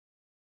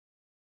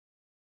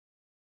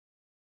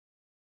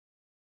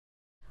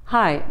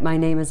Hi, my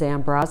name is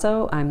Ann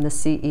Brazo. I'm the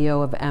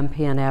CEO of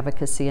MPN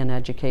Advocacy and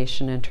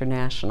Education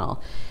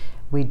International.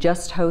 We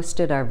just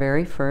hosted our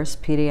very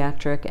first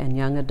pediatric and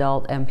young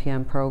adult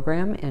MPN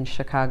program in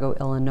Chicago,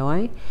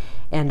 Illinois.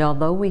 And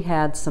although we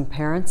had some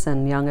parents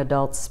and young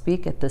adults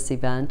speak at this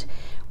event,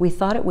 we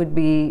thought it would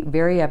be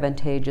very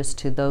advantageous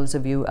to those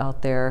of you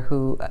out there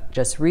who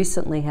just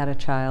recently had a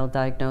child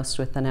diagnosed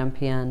with an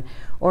MPN,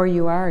 or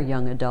you are a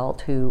young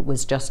adult who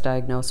was just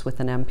diagnosed with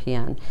an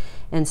MPN.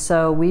 And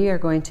so we are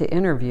going to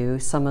interview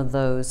some of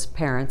those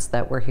parents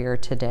that were here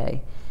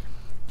today.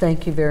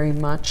 Thank you very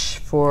much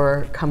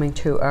for coming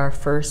to our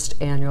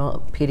first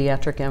annual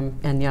Pediatric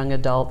and Young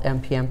Adult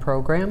MPN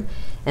program.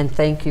 And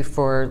thank you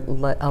for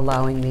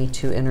allowing me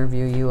to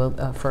interview you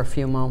for a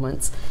few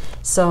moments.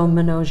 So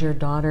Manoj, your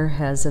daughter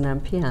has an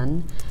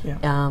MPN. Yeah.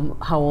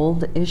 How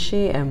old is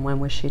she and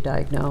when was she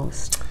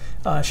diagnosed?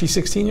 She's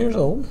 16 years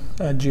old,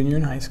 a junior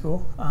in high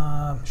school.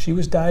 She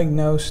was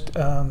diagnosed,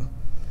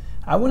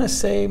 I want to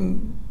say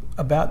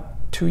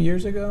about 2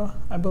 years ago,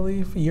 I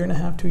believe, a year and a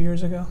half, 2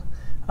 years ago.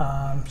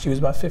 She was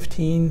about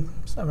 15,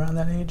 around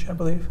that age, I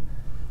believe.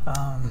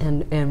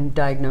 And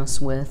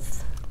diagnosed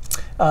with?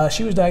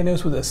 She was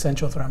diagnosed with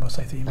essential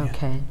thrombocythemia.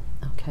 Okay,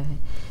 okay.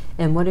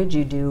 And what did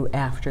you do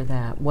after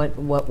that? What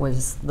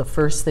was the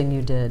first thing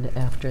you did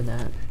after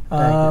that?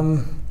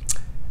 I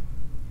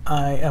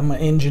am an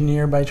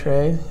engineer by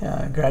trade,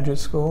 graduate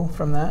school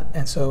from that,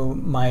 and so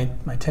my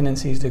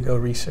tendency is to go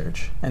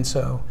research. And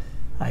so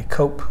I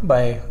cope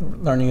by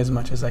learning as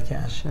much as I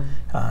can. Sure.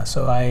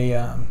 So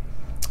I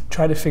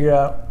tried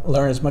to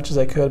learn as much as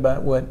I could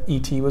about what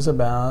ET was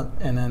about,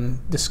 and then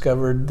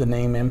discovered the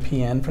name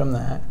MPN from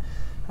that.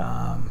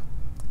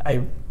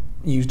 I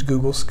used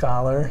Google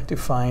Scholar to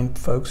find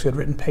folks who had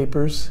written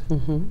papers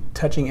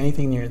touching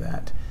anything near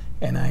that.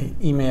 And I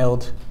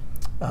emailed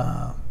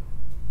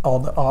all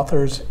the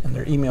authors and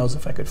their emails,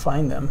 if I could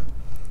find them,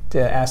 to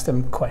ask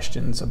them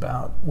questions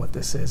about what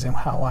this is and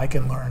how I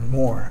can learn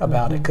more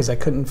about it, because I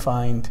couldn't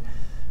find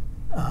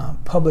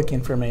public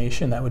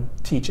information that would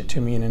teach it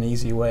to me in an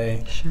easy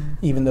way. Sure.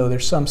 Even though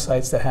there's some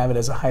sites that have it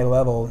as a high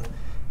level,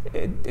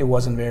 it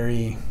wasn't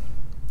very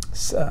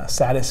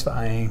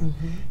satisfying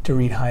to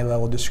read high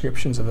level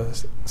descriptions of a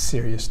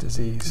serious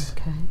disease.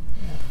 Okay.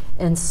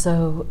 Yeah. And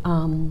so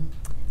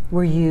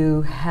were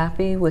you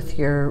happy with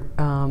your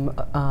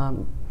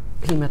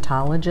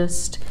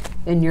hematologist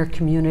in your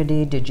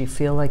community? Did you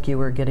feel like you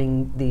were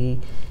getting the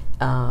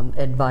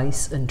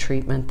advice and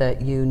treatment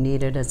that you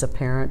needed as a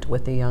parent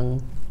with a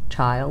young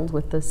child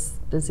with this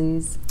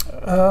disease?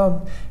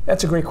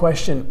 That's a great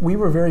question. We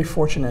were very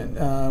fortunate.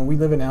 We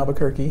live in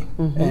Albuquerque,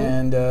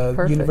 and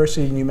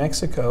University of New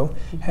Mexico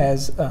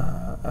has,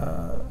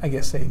 I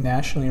guess, a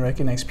nationally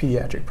recognized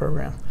pediatric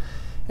program.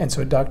 And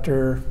so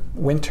Dr.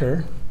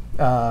 Winter,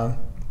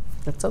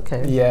 that's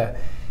okay. Yeah,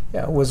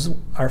 was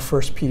our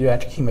first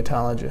pediatric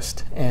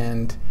hematologist,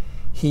 and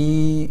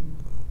he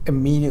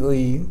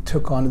immediately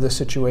took on the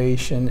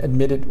situation,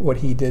 admitted what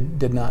he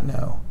did not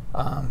know.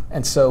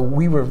 And so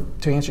we were,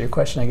 to answer your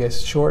question, I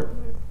guess short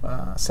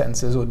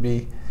sentences would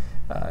be,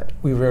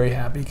 we were very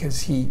happy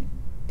because he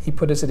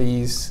put us at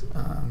ease.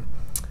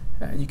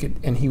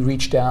 And he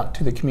reached out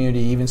to the community,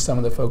 even some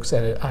of the folks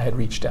that I had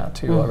reached out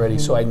to already.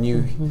 So I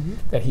knew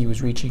that he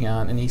was reaching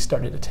out, and he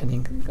started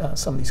attending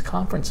some of these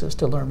conferences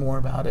to learn more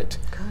about it.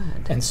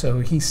 Good. And so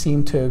he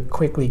seemed to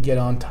quickly get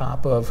on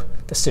top of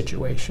the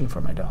situation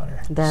for my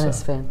daughter. That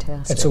is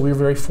fantastic. And so we were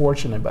very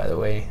fortunate, by the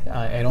way.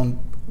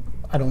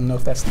 I don't know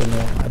if that's the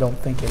norm. I don't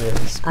think it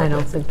is. I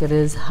don't think it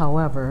is.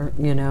 However,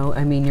 you know,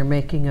 I mean, you're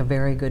making a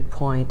very good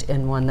point,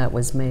 and one that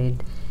was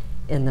made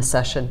in the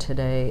session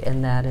today,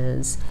 and that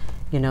is,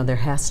 you know, there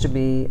has to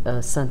be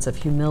a sense of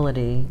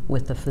humility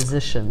with the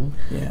physician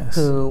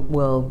who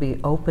will be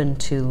open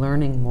to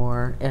learning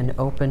more and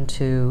open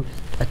to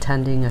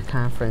attending a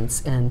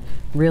conference and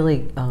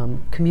really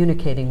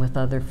communicating with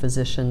other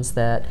physicians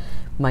that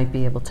might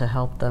be able to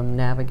help them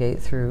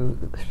navigate through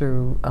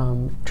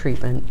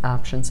treatment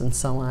options and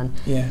so on.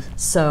 Yes.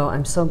 So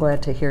I'm so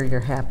glad to hear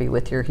you're happy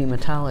with your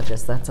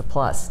hematologist. That's a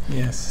plus.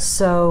 Yes.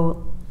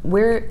 So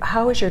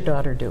how is your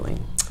daughter doing?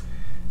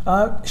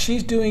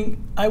 She's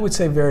doing, I would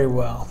say, very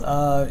well.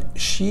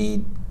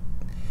 She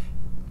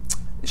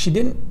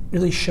didn't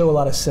really show a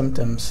lot of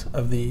symptoms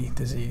of the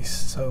disease.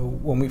 So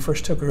when we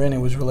first took her in, it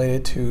was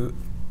related to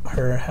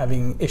her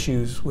having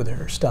issues with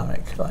her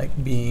stomach, like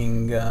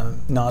being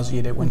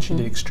nauseated when she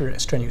did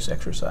strenuous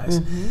exercise.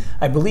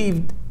 I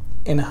believe,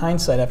 in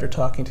hindsight, after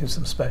talking to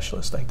some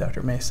specialists like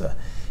Dr. Mesa,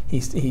 he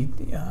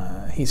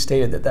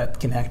stated that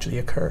can actually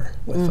occur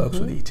with folks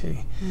with ET.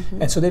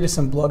 And so they did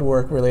some blood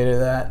work related to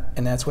that,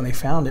 and that's when they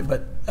found it.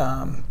 But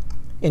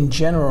in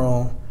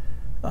general,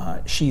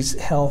 she's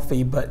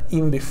healthy, but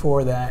even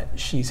before that,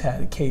 she's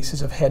had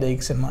cases of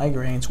headaches and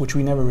migraines, which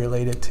we never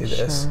related to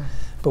this. Sure.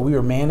 But we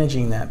were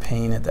managing that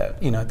pain at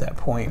that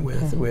point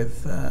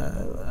with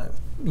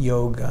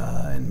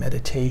yoga and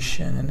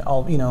meditation and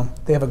all.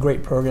 They have a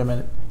great program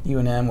at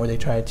UNM where they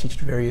try to teach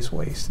various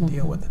ways to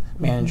deal with,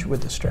 manage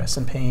with the stress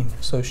and pain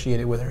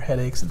associated with her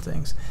headaches and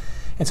things.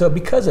 And so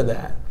because of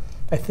that,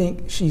 I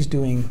think she's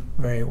doing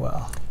very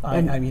well.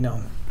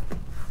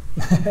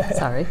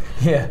 Sorry.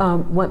 Yeah.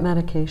 What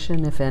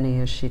medication, if any,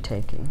 is she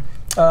taking?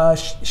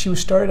 She was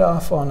started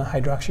off on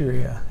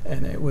hydroxyurea,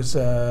 and it was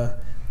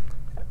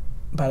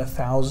about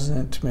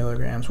 1,000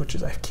 milligrams, which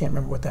is, I can't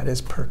remember what that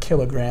is, per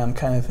kilogram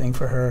kind of thing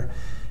for her.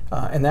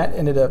 And that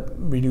ended up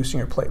reducing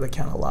her platelet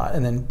count a lot.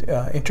 And then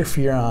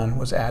interferon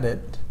was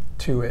added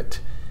to it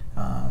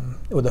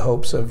with the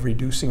hopes of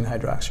reducing the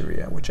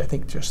hydroxyurea, which I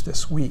think just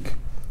this week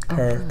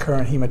her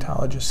current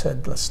hematologist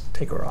said, let's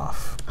take her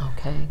off.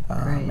 Okay,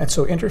 great. And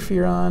so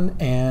interferon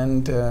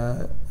and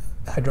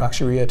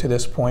hydroxyurea to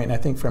this point, and I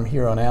think from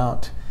here on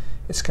out,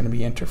 it's going to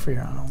be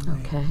interferon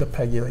only, the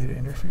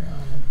pegylated interferon.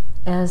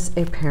 As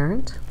a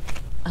parent,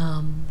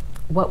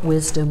 what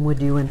wisdom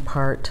would you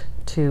impart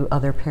to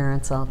other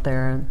parents out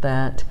there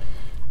that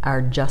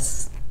are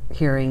just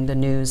hearing the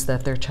news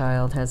that their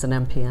child has an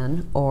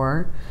MPN,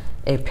 or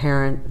a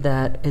parent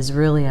that is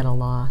really at a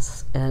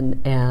loss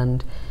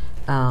and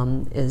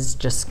is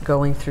just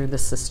going through the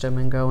system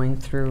and going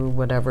through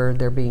whatever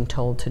they're being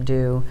told to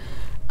do?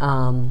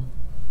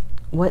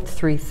 What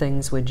 3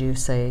 things would you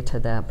say to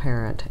that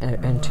parent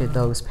and to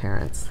those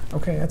parents?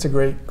 Okay, that's a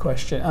great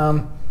question.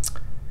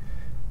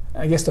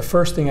 I guess the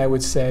first thing I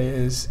would say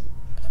is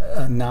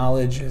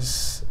knowledge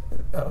is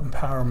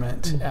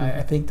empowerment.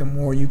 I think the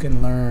more you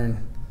can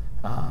learn,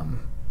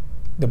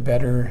 the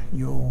better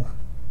you'll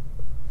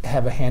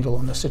have a handle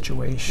on the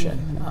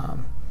situation.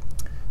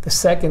 The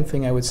second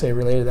thing I would say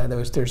related to that, though,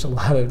 is there's a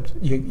lot of,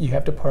 you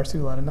have to parse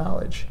through a lot of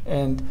knowledge.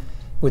 And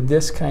with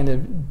this kind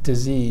of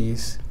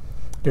disease,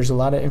 there's a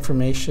lot of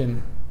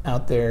information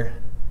out there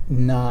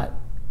not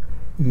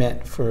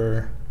meant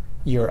for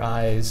your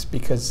eyes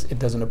because it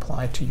doesn't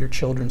apply to your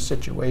children's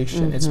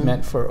situation. It's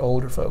meant for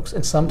older folks.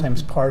 And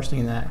sometimes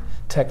parsing that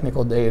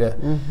technical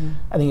data,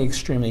 I think,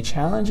 extremely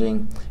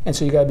challenging. And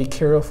so you got to be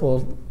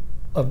careful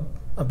of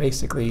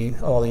basically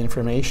all the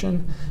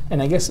information.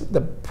 And I guess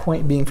the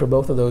point being for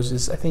both of those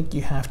is I think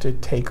you have to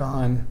take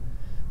on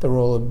the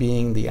role of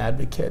being the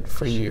advocate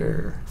for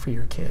your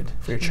kid,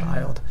 for your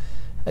child.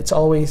 It's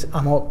always,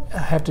 I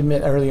have to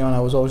admit, early on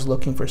I was always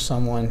looking for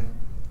someone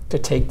to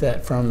take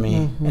that from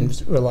me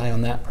and rely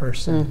on that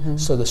person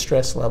so the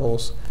stress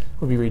levels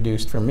would be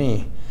reduced for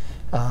me.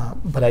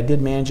 But I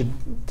did manage to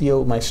deal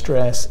with my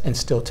stress and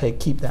still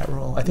keep that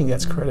role. I think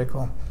that's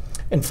critical.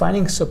 And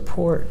finding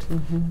support,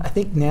 I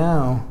think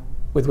now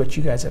with what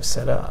you guys have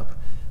set up,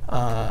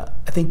 I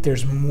think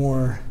there's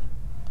more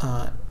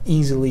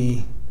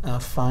easily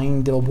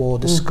findable,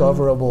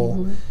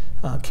 discoverable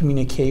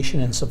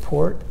communication and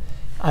support.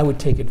 I would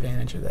take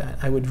advantage of that.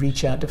 I would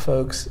reach out to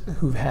folks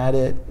who've had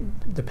it,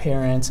 the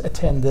parents,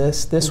 attend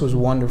this. This was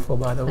wonderful,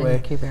 by the way.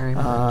 Thank you very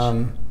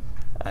much.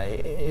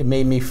 It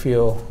made me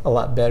feel a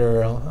lot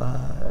better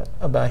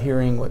about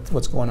hearing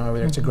what's going on over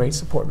there. It's a great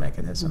support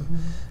mechanism.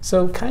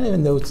 So kind of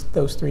in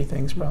those 3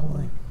 things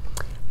probably.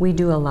 We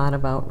do a lot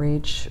of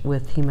outreach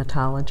with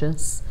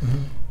hematologists,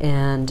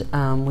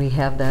 and we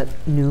have that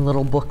new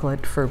little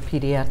booklet for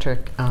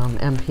pediatric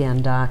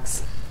MPN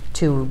docs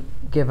to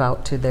give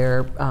out to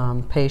their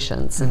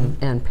patients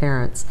and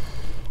parents.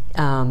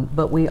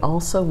 But we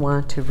also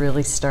want to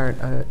really start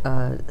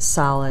a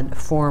solid,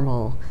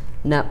 formal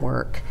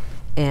network.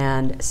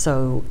 And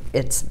so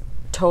it's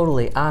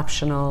totally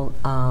optional,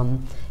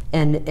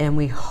 and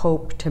we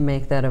hope to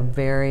make that a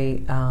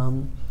very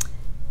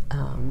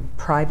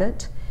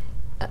private,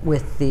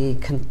 with the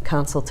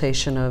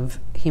consultation of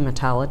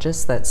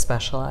hematologists that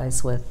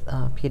specialize with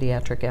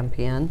pediatric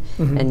MPN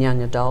and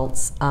young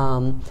adults.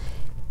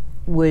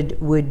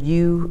 Would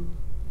you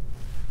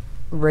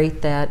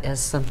rate that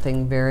as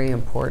something very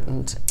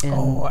important in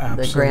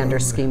the grander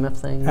scheme of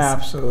things?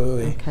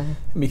 Absolutely. Okay.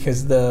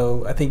 Because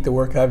I think the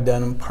work I've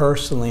done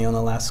personally in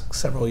the last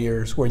several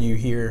years, where you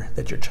hear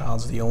that your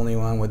child's the only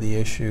one with the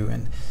issue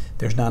and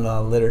there's not a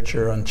lot of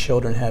literature on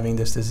children having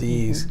this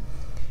disease,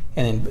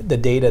 and the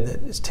data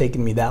that it's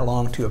taken me that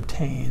long to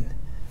obtain,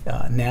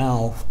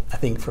 now I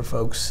think for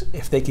folks,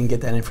 if they can get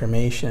that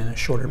information in a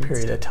shorter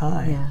period of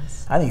time,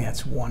 I think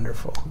that's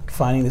wonderful.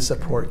 Finding the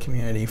support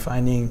community,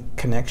 finding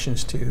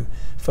connections to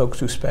folks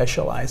who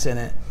specialize in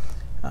it,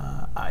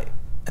 I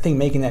think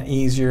making that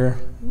easier,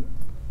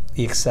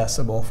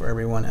 accessible for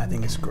everyone, I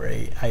think is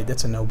great.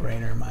 That's a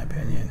no-brainer in my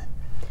opinion.